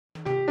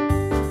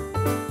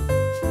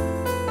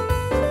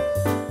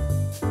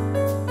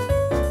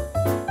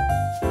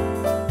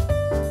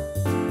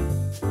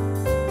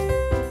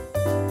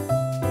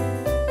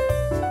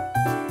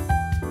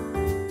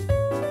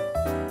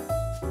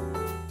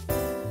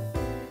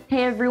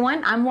Hey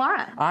everyone, I'm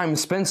Lara. I'm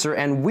Spencer,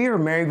 and we're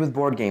married with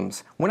board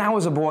games. When I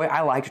was a boy,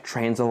 I liked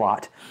trains a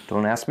lot.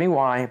 Don't ask me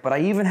why, but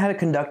I even had a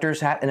conductor's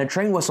hat and a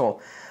train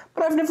whistle.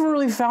 But I've never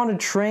really found a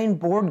train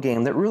board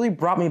game that really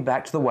brought me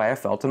back to the way I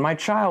felt in my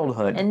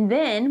childhood. And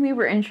then we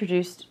were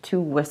introduced to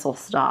Whistle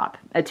Stop,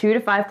 a 2 to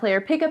 5 player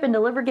pick up and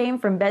deliver game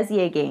from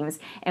Bezier Games,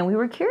 and we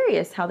were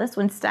curious how this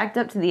one stacked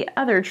up to the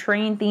other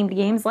train-themed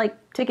games like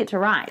Ticket to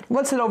Ride.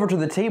 Let's head over to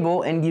the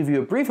table and give you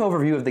a brief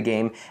overview of the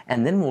game,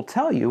 and then we'll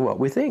tell you what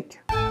we think.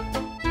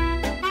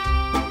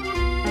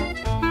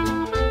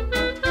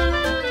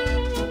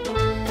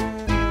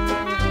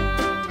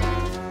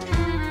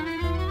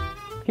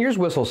 Here's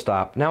Whistle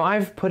Stop. Now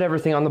I've put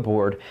everything on the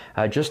board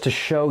just to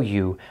show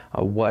you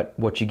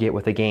what you get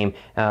with the game.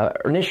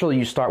 Initially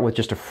you start with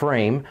just a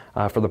frame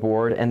for the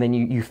board, and then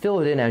you fill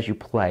it in as you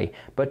play.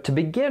 But to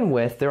begin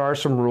with, there are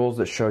some rules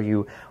that show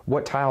you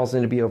what tiles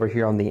need to be over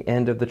here on the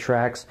end of the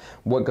tracks,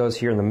 what goes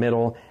here in the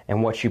middle,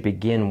 and what you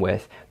begin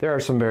with. There are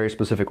some very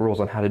specific rules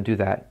on how to do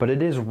that, but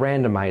it is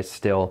randomized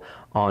still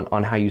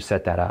on how you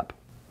set that up.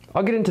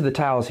 I'll get into the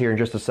tiles here in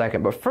just a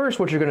second, but first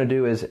what you're going to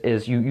do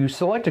is you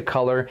select a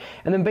color,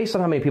 and then based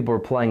on how many people are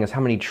playing is how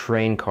many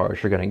train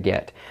cars you're going to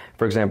get.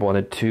 For example, in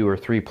a 2 or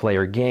 3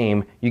 player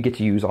game, you get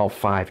to use all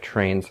 5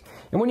 trains.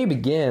 And when you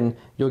begin,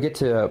 you'll get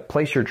to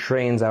place your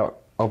trains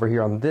out over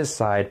here on this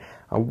side,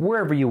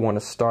 wherever you want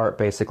to start.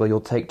 Basically, you'll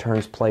take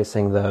turns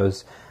placing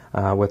those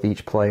with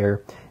each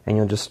player, and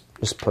you'll just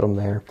put them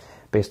there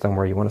based on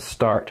where you want to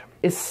start.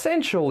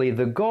 Essentially,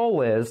 the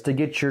goal is to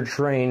get your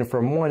train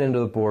from one end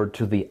of the board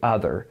to the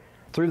other.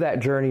 Through that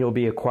journey, you'll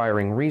be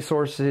acquiring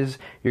resources.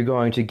 You're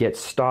going to get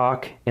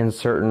stock in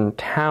certain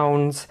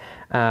towns.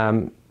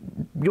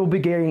 You'll be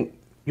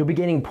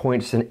gaining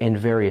points in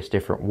various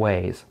different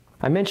ways.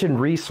 I mentioned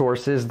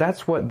resources.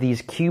 That's what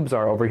these cubes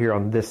are over here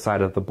on this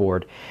side of the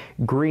board.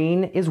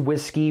 Green is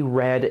whiskey,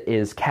 red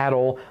is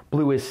cattle,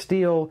 blue is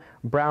steel,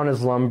 brown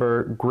is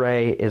lumber,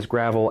 gray is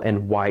gravel,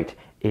 and white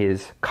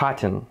is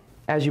cotton.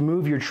 As you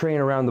move your train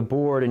around the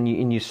board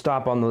and you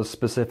stop on those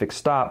specific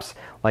stops,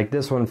 like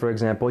this one for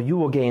example, you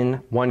will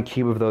gain 1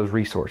 cube of those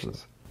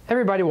resources.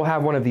 Everybody will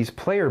have one of these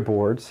player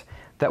boards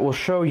that will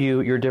show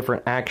you your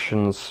different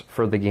actions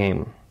for the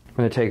game. I'm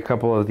going to take a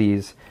couple of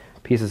these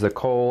pieces of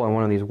coal and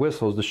one of these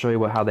whistles to show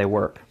you how they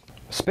work.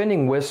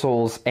 Spending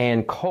whistles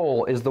and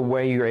coal is the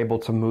way you're able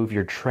to move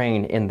your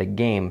train in the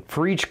game.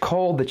 For each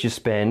coal that you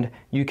spend,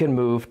 you can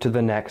move to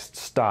the next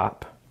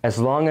stop, as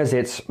long as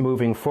it's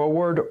moving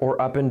forward or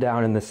up and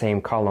down in the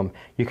same column.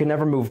 You can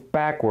never move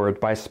backward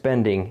by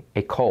spending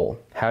a coal.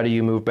 How do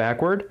you move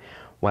backward?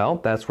 Well,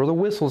 that's where the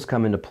whistles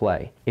come into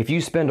play. If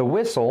you spend a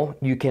whistle,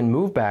 you can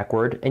move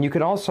backward, and you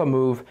can also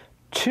move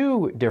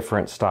 2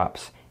 different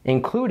stops,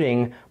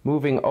 including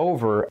moving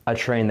over a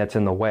train that's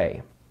in the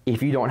way.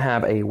 If you don't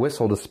have a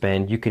whistle to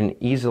spend, you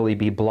can easily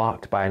be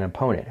blocked by an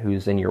opponent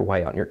who's in your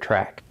way on your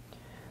track.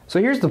 So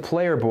here's the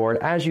player board.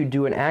 As you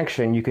do an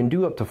action, you can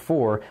do up to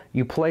 4.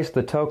 You place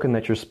the token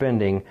that you're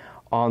spending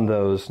on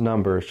those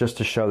numbers just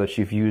to show that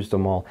you've used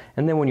them all.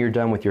 And then when you're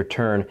done with your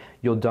turn,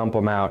 you'll dump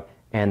them out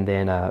and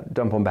then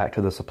dump them back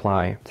to the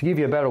supply. To give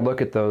you a better look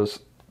at those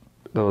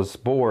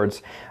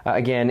boards,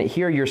 again,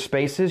 here are your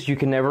spaces. You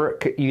can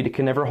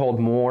never hold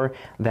more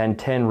than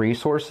 10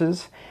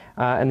 resources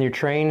in your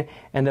train,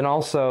 and then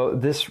also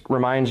this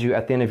reminds you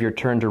at the end of your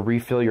turn to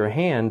refill your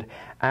hand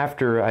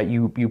after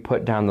you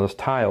put down those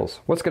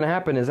tiles. What's going to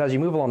happen is as you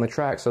move along the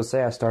track, so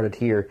say I started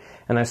here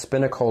and I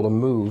spin a coal to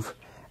move,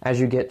 as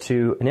you get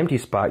to an empty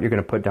spot you're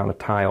going to put down a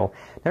tile.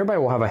 Everybody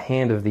will have a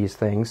hand of these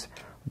things,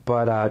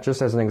 but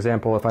just as an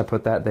example, if I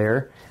put that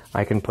there,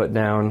 I can put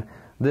down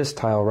this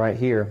tile right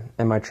here,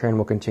 and my train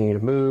will continue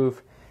to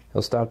move.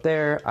 It'll stop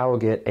there. I will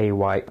get a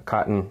white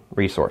cotton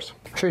resource.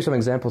 I'll show you some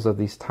examples of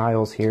these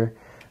tiles here.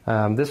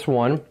 This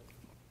one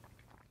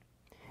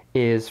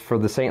is for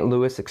the St.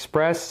 Louis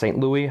Express, St.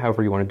 Louis,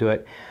 however you want to do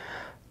it.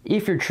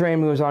 If your train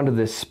moves onto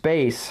this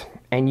space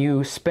and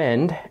you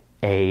spend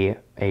a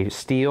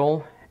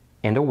steel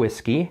and a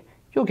whiskey,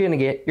 you're going to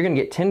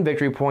get 10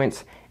 victory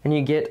points, and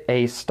you get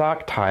a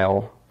stock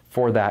tile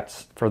for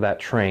that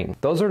train.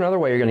 Those are another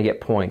way you're going to get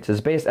points.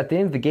 Is based at the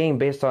end of the game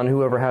based on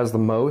whoever has the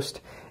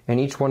most, and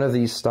each one of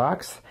these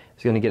stocks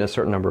is going to get a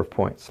certain number of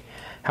points.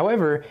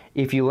 However,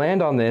 if you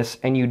land on this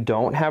and you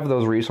don't have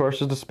those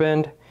resources to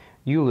spend,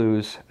 you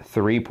lose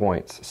 3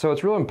 points. So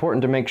it's real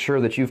important to make sure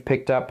that you've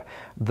picked up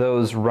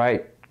those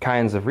right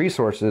kinds of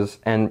resources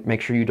and make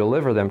sure you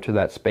deliver them to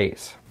that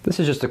space. This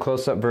is just a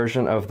close-up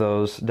version of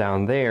those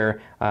down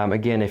there.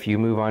 Again, if you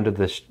move on to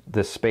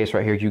this space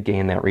right here, you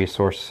gain that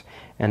resource,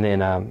 and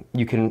then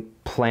you can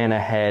plan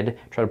ahead,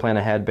 try to plan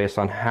ahead based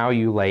on how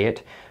you lay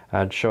it,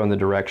 showing the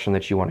direction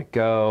that you want to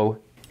go.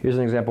 Here's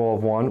an example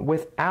of one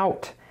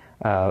without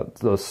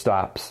those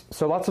stops.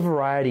 So lots of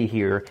variety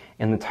here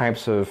in the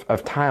types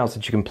of tiles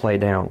that you can play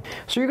down.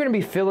 So you're going to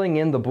be filling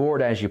in the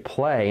board as you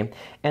play,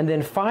 and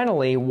then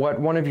finally what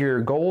one of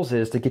your goals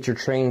is to get your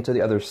train to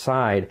the other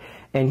side.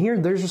 And here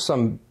there's just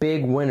some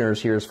big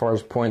winners here as far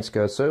as points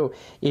go. So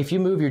if you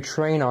move your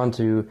train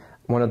onto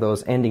one of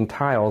those ending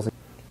tiles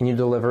and you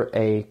deliver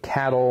a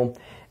cattle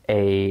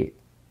a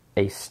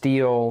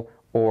steel,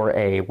 or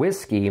a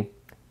whiskey,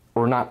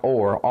 or not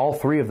or, all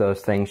three of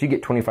those things, you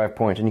get 25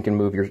 points, and you can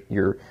move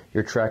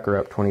your tracker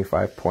up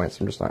 25 points.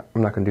 I'm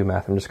not going to do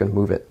math, I'm just going to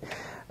move it.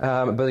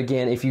 But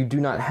again, if you do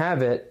not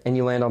have it and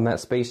you land on that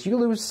space, you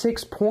lose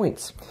 6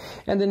 points.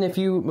 And then if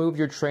you move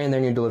your train there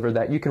and you deliver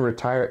that, you can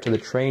retire it to the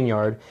train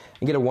yard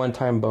and get a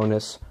one-time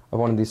bonus of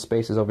one of these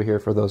spaces over here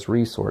for those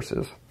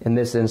resources. In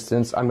this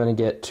instance, I'm going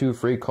to get 2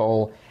 free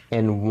coal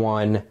and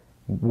 1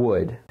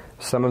 wood.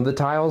 Some of the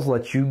tiles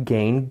let you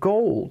gain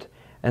gold.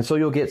 And so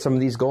you'll get some of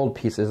these gold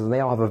pieces, and they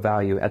all have a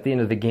value. At the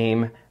end of the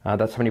game,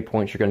 that's how many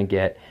points you're going to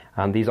get.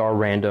 These are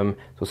random,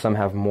 so some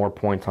have more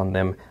points on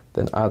them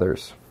than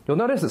others. You'll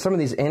notice that some of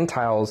these end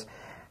tiles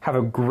have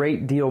a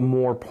great deal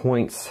more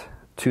points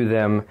to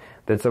them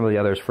than some of the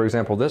others. For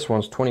example, this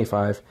one's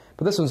 25,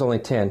 but this one's only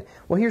 10.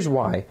 Well, here's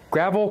why.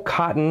 Gravel,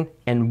 cotton,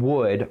 and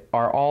wood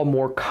are all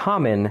more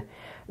common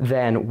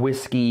than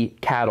whiskey,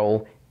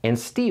 cattle, and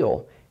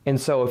steel. And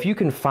so if you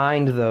can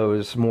find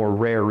those more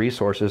rare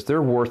resources,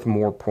 they're worth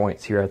more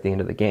points here at the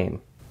end of the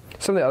game.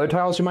 Some of the other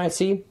tiles you might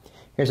see,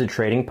 here's a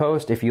trading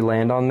post. If you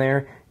land on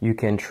there, you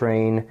can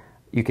trade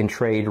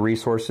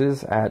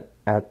resources at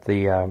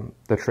the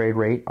trade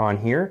rate on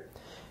here.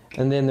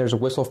 And then there's a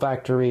whistle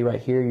factory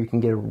right here. You can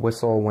get a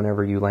whistle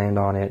whenever you land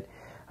on it.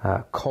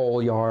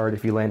 Coal yard,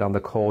 if you land on the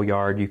coal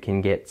yard, you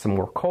can get some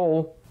more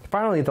coal.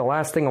 Finally, the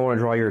last thing I want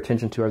to draw your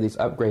attention to are these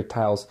upgrade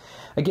tiles.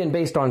 Again,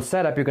 based on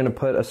setup, you're going to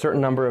put a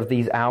certain number of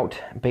these out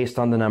based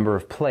on the number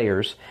of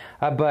players.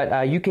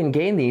 But you can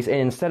gain these, and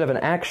instead of an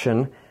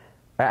action,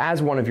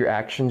 as one of your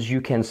actions,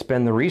 you can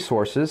spend the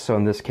resources, so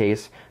in this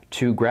case,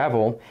 2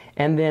 gravel,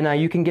 and then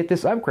you can get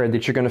this upgrade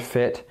that you're going to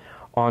fit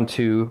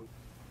onto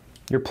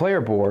your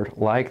player board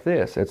like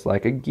this. It's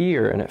like a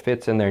gear, and it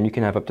fits in there, and you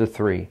can have up to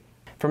 3.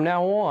 From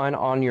now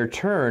on your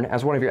turn,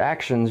 as one of your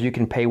actions, you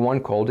can pay 1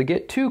 coal to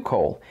get 2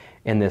 coal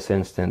in this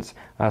instance.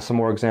 Some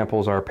more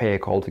examples are pay a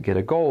coal to get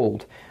a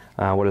gold.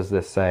 What does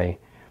this say?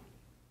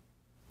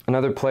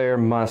 Another player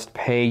must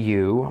pay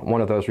you one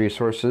of those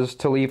resources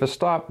to leave a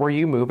stop where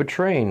you move a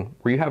train,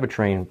 where you have a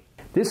train.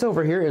 This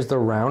over here is the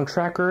round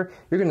tracker.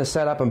 You're going to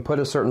set up and put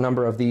a certain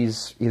number of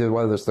these, either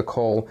whether it's the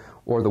coal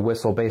or the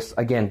whistle, based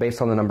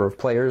on the number of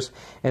players.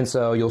 And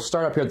so you'll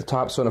start up here at the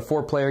top. So in a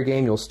 4-player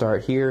game, you'll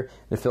start here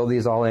and fill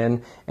these all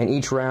in. And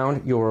each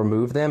round, you'll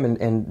remove them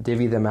and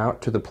divvy them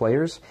out to the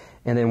players.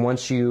 And then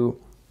once you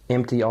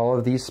empty all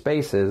of these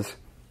spaces,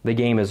 the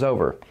game is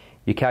over.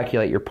 You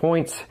calculate your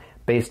points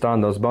based on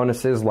those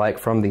bonuses, like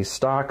from these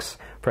stocks,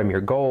 from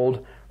your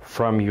gold,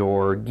 from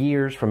your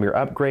gears, from your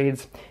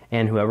upgrades,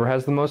 and whoever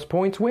has the most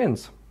points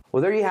wins.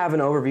 Well, there you have an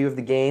overview of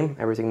the game,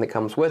 everything that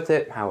comes with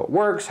it, how it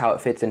works, how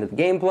it fits into the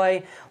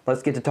gameplay.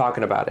 Let's get to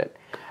talking about it.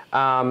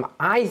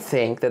 I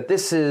think that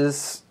this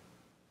is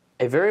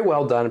a very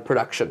well done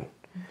production.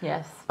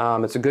 Yes.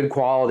 It's a good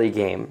quality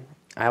game.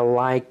 I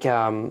like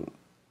the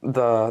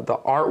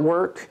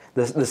artwork,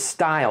 the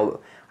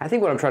style. I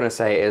think what I'm trying to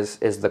say is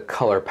the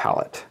color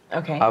palette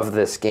of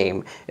this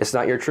game. It's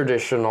not your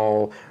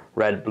traditional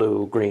red,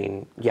 blue,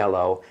 green,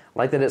 yellow. I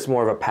like that it's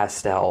more of a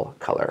pastel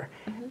color.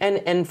 Mm-hmm.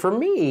 And for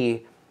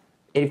me,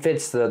 it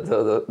fits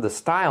the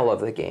style of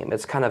the game.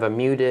 It's kind of a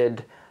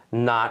muted,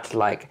 not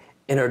like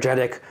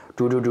energetic,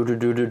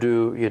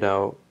 do, you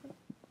know.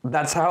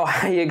 That's how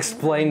I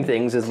explain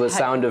things, is with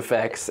sound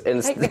effects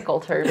technical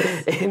terms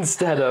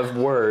instead of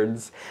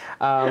words.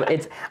 I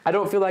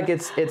don't feel like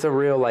it's a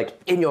real like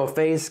in your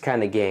face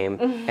kind of game,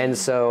 and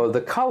so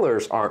the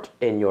colors aren't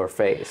in your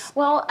face.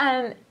 Well,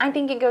 I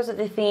think it goes with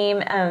the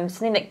theme.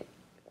 Something that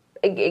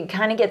it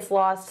kind of gets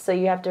lost, so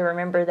you have to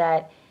remember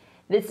that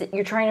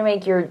you're trying to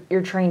make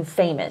your train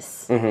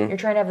famous. Mm-hmm. You're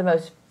trying to have the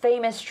most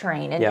famous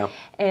train,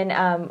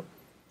 and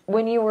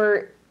when you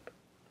were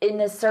in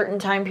this certain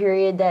time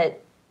period that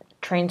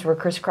trains were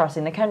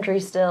crisscrossing the country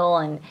still,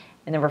 and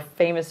there were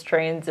famous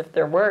trains if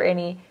there were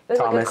any. It was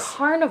like a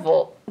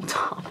carnival.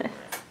 Thomas.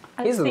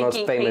 He's the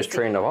most famous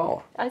train of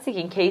all. I was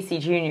thinking Casey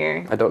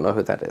Jr. I don't know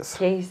who that is.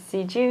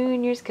 Casey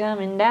Jr.'s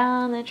coming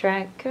down the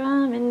track,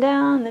 coming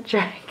down the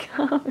track,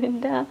 coming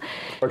down.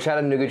 Or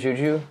Chattanooga Choo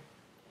Choo?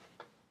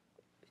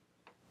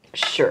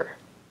 Sure.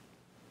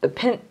 The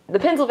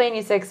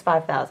Pennsylvania 6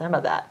 5000. How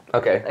about that?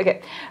 Okay.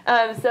 Okay.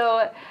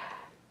 So,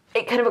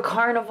 it kind of a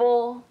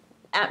carnival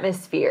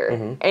atmosphere,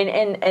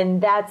 mm-hmm.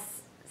 and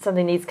that's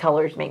something these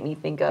colors make me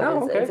think of.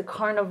 Oh, okay. It's a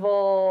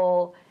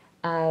carnival,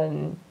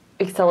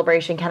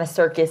 celebration, kind of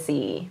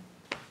circusy.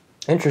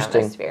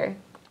 Interesting. Atmosphere.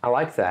 I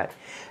like that.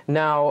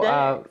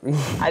 Now,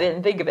 I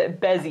didn't think of it.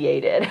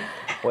 Bezier did.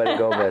 Way to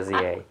go,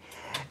 Bezier.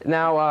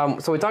 Now,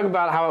 so we talked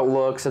about how it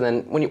looks, and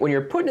then when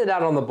you're putting it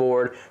out on the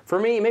board, for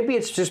me, maybe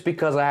it's just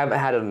because I haven't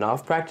had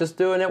enough practice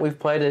doing it. We've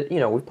played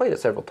it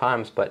several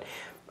times, but.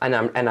 And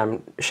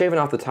I'm shaving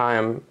off the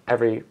time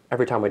every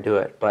time we do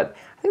it, but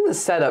I think the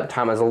setup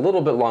time is a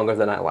little bit longer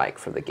than I like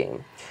for the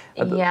game.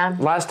 Yeah.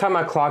 Last time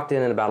I clocked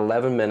in about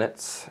 11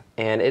 minutes,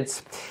 and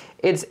it's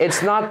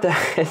not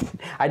that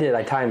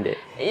I timed it.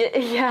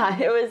 Yeah,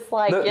 it was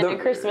like in A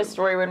Christmas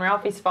Story when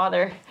Ralphie's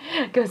father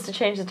goes to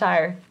change the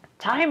tire.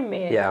 Time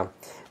me. Yeah.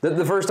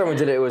 The first time we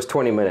did it, it was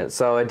 20 minutes,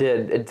 so I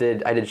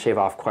did shave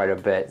off quite a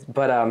bit.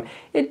 But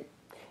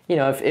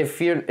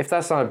if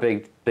that's not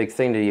a big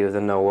thing to you,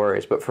 then no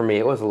worries. But for me,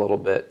 it was a little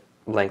bit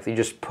lengthy,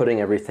 just putting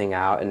everything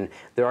out, and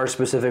there are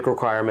specific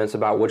requirements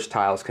about which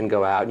tiles can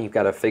go out, and you've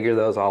got to figure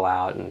those all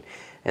out,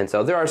 and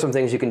so there are some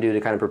things you can do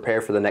to kind of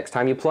prepare for the next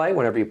time you play,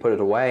 whenever you put it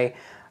away.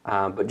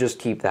 But just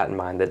keep that in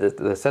mind, that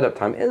the setup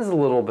time is a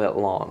little bit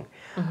long.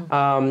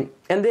 And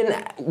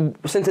then,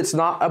 since it's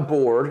not a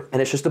board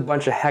and it's just a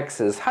bunch of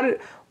hexes,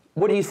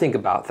 what do you think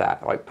about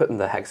that, like putting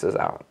the hexes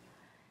out?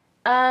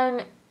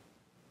 I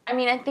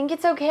mean, I think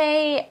it's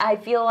okay. I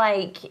feel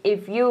like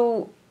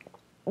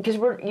because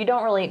you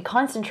don't really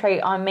concentrate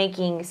on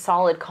making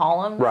solid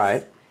columns.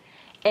 Right.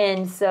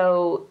 And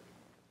so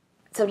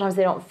sometimes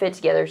they don't fit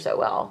together so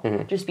well,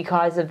 just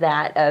because of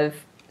that, of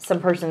some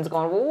person's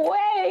going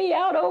way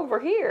out over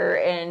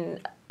here, and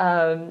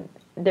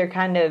they're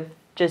kind of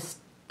just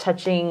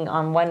touching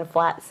on one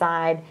flat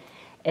side,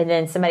 and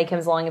then somebody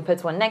comes along and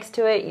puts one next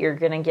to it, you're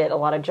going to get a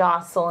lot of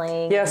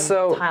jostling,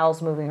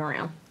 tiles moving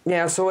around.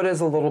 Yeah, so it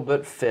is a little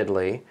bit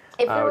fiddly.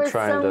 If there was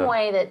some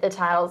way that the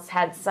tiles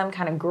had some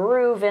kind of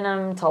groove in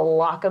them to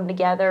lock them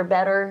together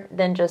better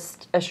than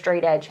just a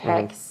straight edge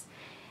hex,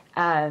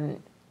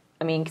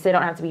 I mean, because they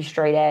don't have to be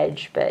straight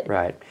edge, but...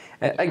 Right.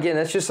 Again,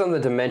 that's just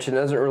something to mention. It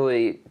doesn't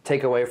really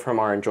take away from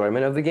our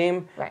enjoyment of the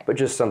game, but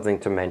just something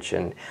to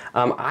mention.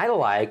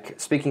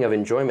 Speaking of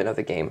enjoyment of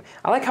the game,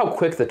 I like how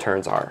quick the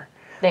turns are.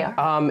 They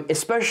are.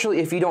 Especially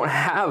if you don't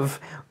have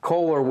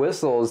coal or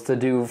whistles to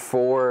do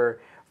four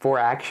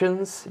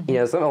actions. You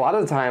know, a lot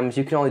of the times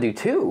you can only do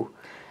 2.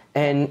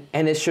 And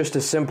it's just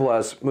as simple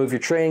as move your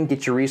train,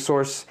 get your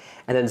resource,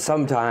 and then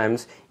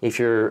sometimes if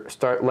you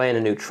start laying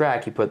a new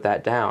track, you put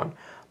that down.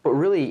 But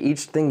really,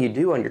 each thing you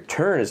do on your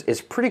turn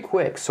is pretty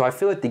quick, so I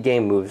feel like the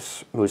game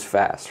moves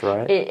fast,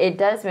 right? It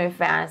does move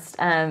fast.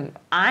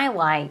 I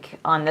like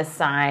on the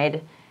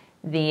side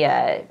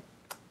the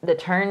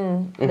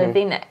turn,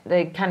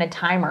 the kind of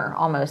timer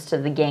almost to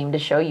the game to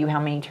show you how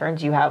many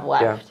turns you have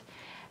left.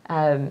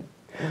 Yeah.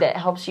 That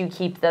helps you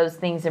keep those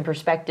things in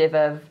perspective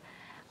of,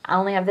 I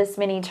only have this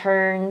many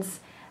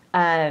turns, or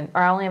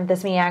I only have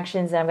this many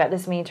actions, and I've got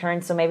this many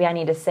turns, so maybe I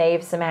need to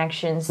save some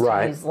actions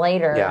to use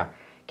later. Yeah.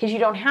 Because you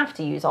don't have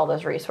to use all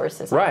those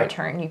resources on your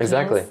turn. You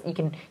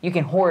can You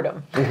can hoard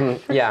them.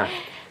 Yeah.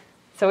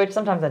 So which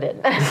sometimes I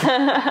did.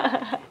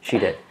 She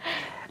did.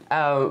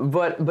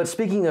 But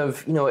speaking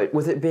of,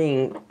 with it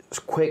being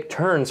quick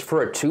turns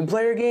for a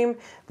 2-player game,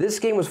 this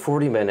game was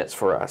 40 minutes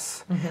for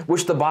us,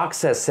 which the box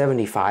says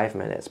 75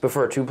 minutes. But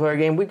for a 2-player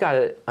game, we got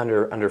it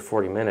under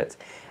 40 minutes.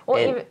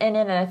 Well, and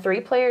in a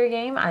 3-player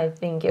game, I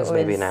think it was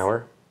maybe an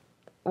hour.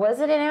 Was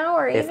it an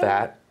hour? If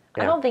that.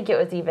 Yeah. I don't think it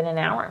was even an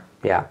hour.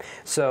 Yeah.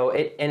 So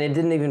it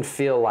didn't even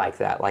feel like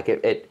that. Like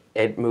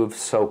it moved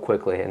so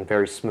quickly and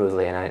very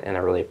smoothly, and I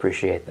really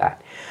appreciate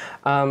that.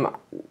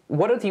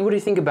 What do you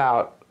think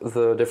about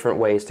the different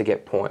ways to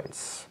get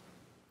points?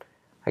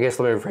 I guess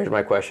let me rephrase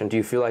my question. Do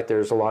you feel like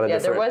there's a lot of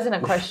different... Yeah, there wasn't a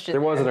question.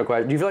 There wasn't a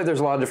question. Do you feel like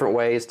there's a lot of different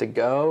ways to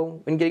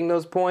go in getting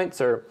those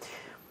points, or?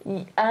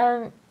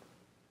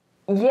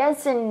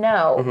 Yes and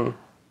no.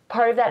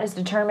 Part of that is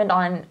determined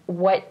on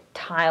what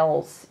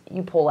tiles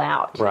you pull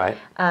out. Right.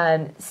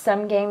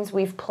 Some games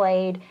we've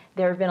played,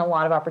 there have been a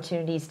lot of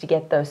opportunities to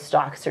get those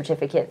stock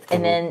certificates.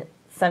 And then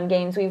some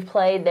games we've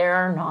played, there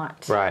are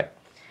not. Right.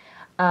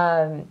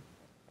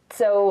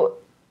 So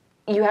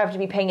you have to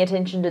be paying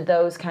attention to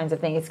those kinds of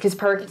things. Because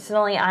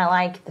personally, I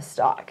like the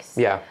stocks.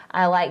 Yeah.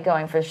 I like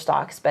going for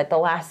stocks. But the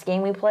last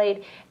game we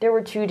played, there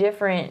were 2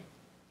 different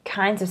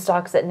kinds of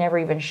stocks that never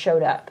even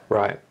showed up.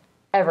 Right.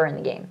 Ever in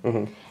the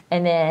game.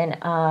 And then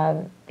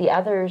the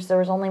others, there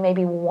was only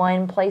maybe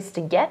 1 place to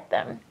get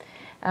them.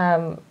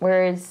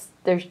 Whereas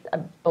I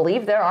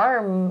believe there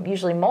are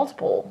usually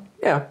multiple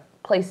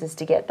places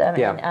to get them.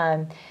 Yeah.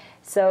 And,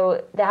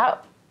 so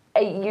that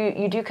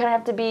you do kind of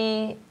have to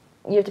pay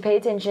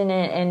attention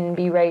and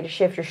be ready to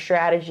shift your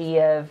strategy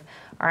of,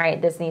 all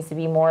right, this needs to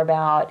be more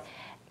about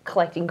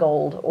collecting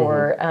gold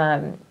or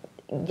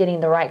getting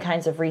the right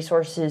kinds of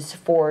resources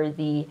for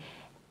the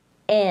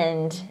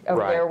end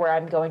over there where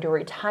I'm going to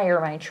retire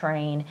my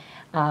train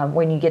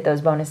when you get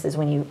those bonuses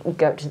when you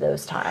go to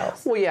those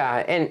tiles. Well, yeah,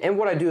 and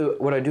what I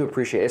do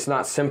appreciate, it's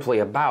not simply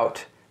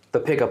about the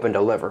pick up and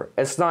deliver.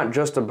 It's not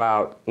just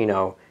about,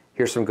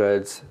 here's some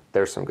goods,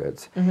 there's some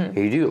goods.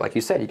 You do, like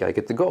you said, you got to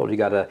get the gold. You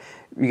got to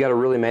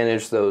really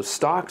manage those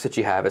stocks that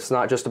you have. It's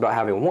not just about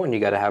having one. You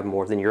got to have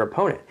more than your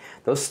opponent.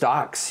 Those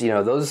stocks,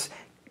 those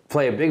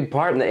play a big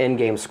part in the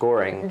end-game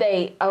scoring.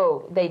 They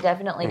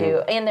definitely do.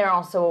 And they're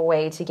also a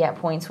way to get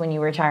points when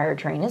you retire a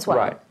train as well.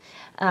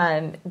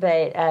 Right.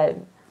 But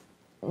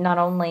not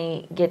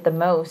only get the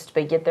most,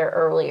 but get there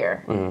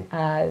earlier.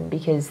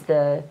 Because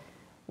the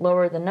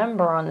lower the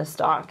number on the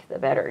stock, the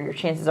better your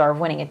chances are of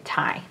winning a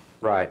tie.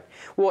 Right.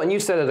 Well, and you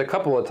said it a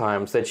couple of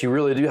times that you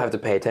really do have to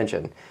pay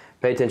attention.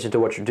 Pay attention to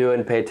what you're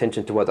doing. Pay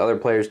attention to what the other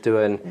player's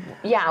doing.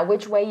 Yeah,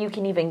 which way you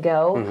can even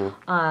go.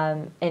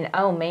 And,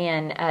 oh,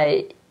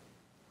 man...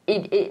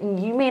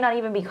 you may not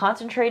even be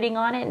concentrating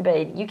on it,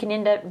 but you can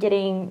end up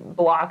getting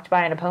blocked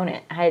by an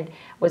opponent. I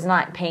was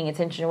not paying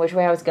attention to which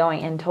way I was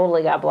going and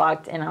totally got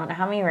blocked. And I don't know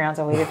how many rounds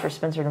I waited for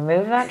Spencer to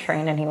move that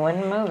train, and he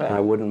wouldn't move it. I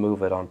wouldn't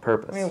move it on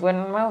purpose. He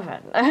wouldn't move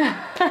it.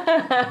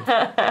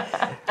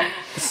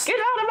 Get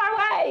out of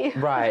my way!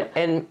 Right,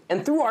 and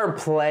through our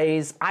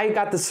plays, I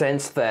got the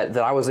sense that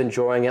I was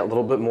enjoying it a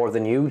little bit more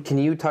than you. Can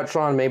you touch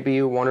on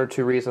maybe 1 or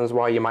 2 reasons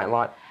why you might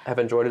not have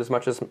enjoyed it as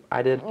much as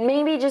I did?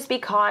 Maybe just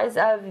because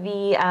of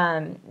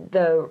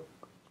the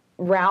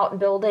route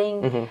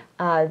building.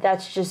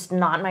 That's just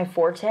not my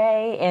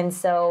forte, and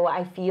so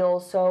I feel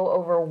so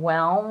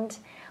overwhelmed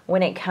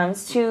when it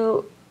comes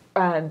to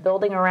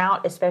building a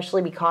route,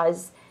 especially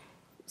because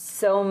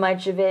so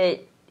much of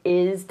it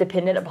is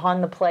dependent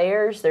upon the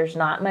players. There's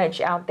not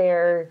much out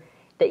there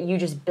that you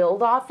just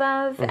build off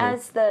of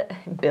as the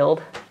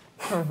build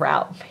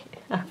route.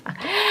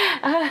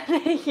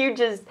 You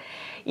just,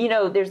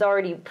 there's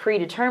already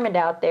predetermined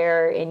out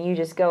there, and you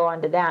just go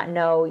onto that.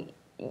 No,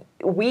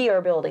 we are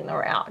building the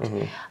route,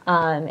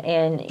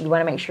 and you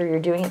want to make sure you're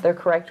doing it the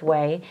correct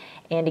way.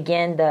 And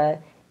again,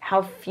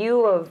 how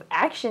few of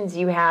actions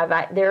you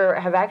have. There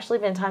have actually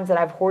been times that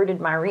I've hoarded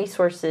my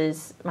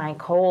resources, my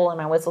coal and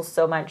my whistles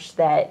so much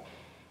that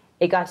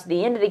it got to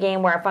the end of the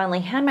game where I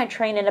finally had my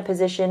train in a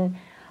position,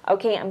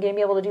 okay, I'm going to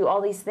be able to do all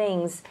these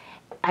things.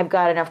 I've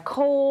got enough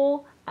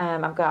coal,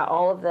 I've got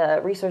all of the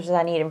resources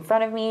I need in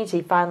front of me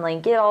to finally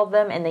get all of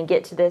them and then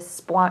get to this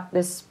spot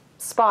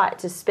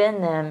to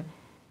spend them,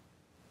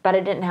 but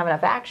I didn't have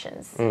enough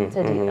actions to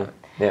do them.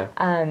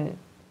 Yeah.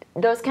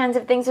 Those kinds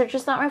of things are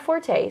just not my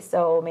forte,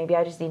 so maybe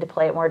I just need to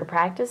play it more to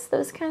practice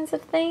those kinds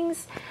of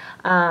things.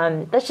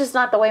 That's just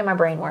not the way my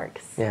brain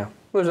works. Yeah.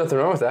 Well, there's nothing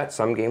wrong with that.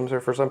 Some games are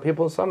for some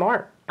people, some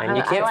aren't. And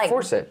you can't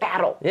force it.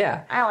 Battle.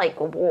 Yeah. I like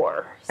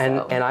war.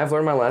 So. And I've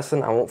learned my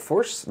lesson. I won't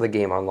force the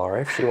game on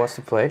Lara. If she wants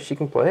to play, she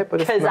can play it. But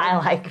because I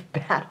like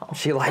battle.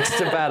 She likes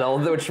to battle,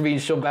 which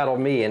means she'll battle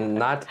me, and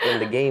not in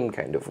the game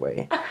kind of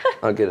way.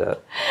 I'll get a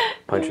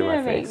punch in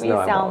my face. Make me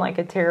sound like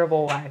a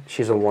terrible wife.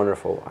 She's a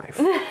wonderful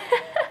wife.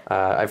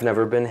 I've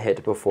never been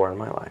hit before in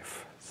my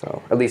life.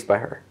 So, at least by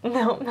her.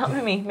 No, not by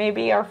me.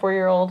 Maybe our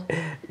 4-year-old.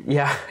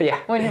 Yeah.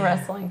 When you're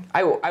wrestling.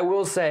 I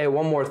will say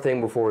one more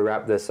thing before we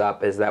wrap this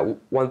up is that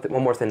one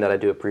more thing that I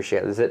do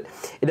appreciate is that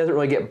it doesn't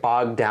really get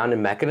bogged down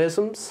in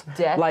mechanisms.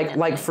 Definitely.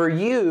 Like for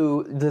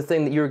you, the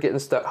thing that you're getting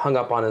hung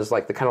up on is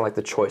like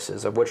the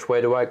choices of which way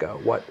do I go,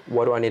 what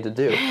do I need to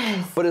do.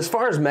 Yes. But as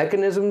far as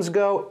mechanisms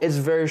go, it's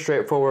a very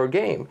straightforward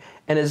game,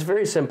 and it's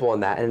very simple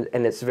in that,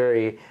 and it's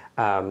very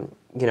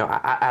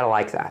I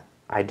like that.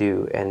 I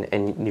do, and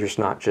there's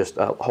not just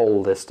a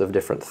whole list of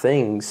different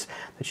things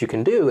that you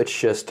can do. It's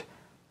just,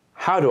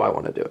 how do I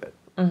want to do it,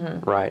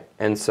 right?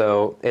 And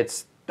so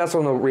that's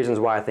one of the reasons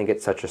why I think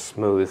it's such a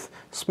smooth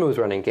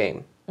running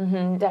game.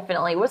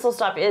 Definitely. Whistle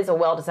Stop is a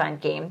well-designed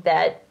game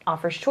that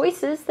offers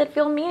choices that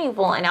feel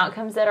meaningful and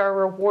outcomes that are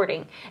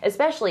rewarding,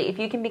 especially if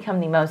you can become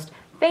the most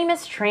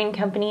famous train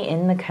company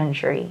in the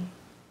country.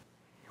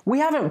 We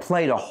haven't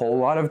played a whole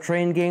lot of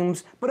train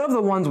games, but of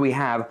the ones we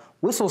have,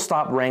 Whistle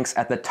Stop ranks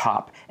at the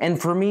top.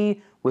 And for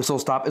me, Whistle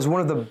Stop is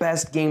one of the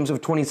best games of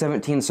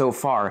 2017 so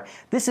far.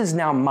 This is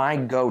now my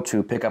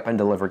go-to pick up and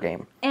deliver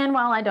game. And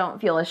while I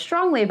don't feel as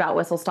strongly about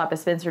Whistle Stop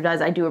as Spencer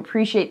does, I do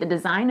appreciate the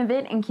design of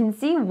it and can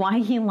see why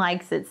he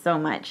likes it so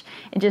much.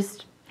 It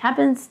just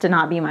happens to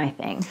not be my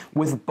thing.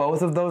 With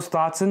both of those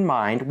thoughts in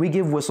mind, we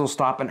give Whistle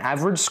Stop an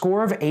average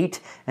score of 8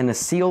 and a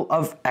seal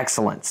of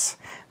excellence.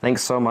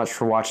 Thanks so much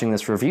for watching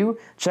this review.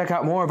 Check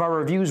out more of our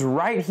reviews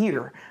right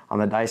here on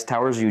the Dice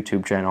Tower's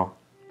YouTube channel.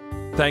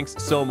 Thanks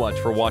so much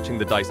for watching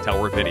the Dice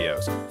Tower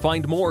videos.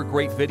 Find more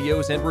great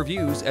videos and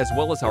reviews as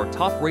well as our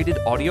top-rated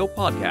audio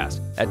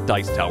podcast at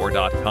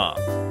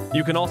Dicetower.com.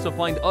 You can also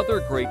find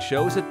other great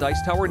shows at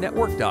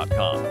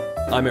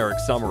DicetowerNetwork.com. I'm Eric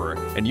Summerer,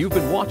 and you've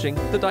been watching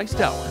The Dice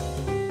Tower.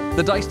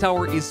 The Dice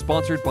Tower is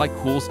sponsored by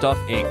Cool Stuff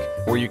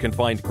Inc., where you can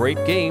find great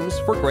games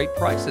for great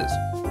prices.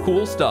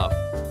 Cool stuff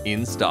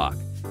in stock.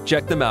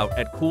 Check them out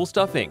at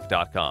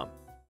CoolStuffInc.com.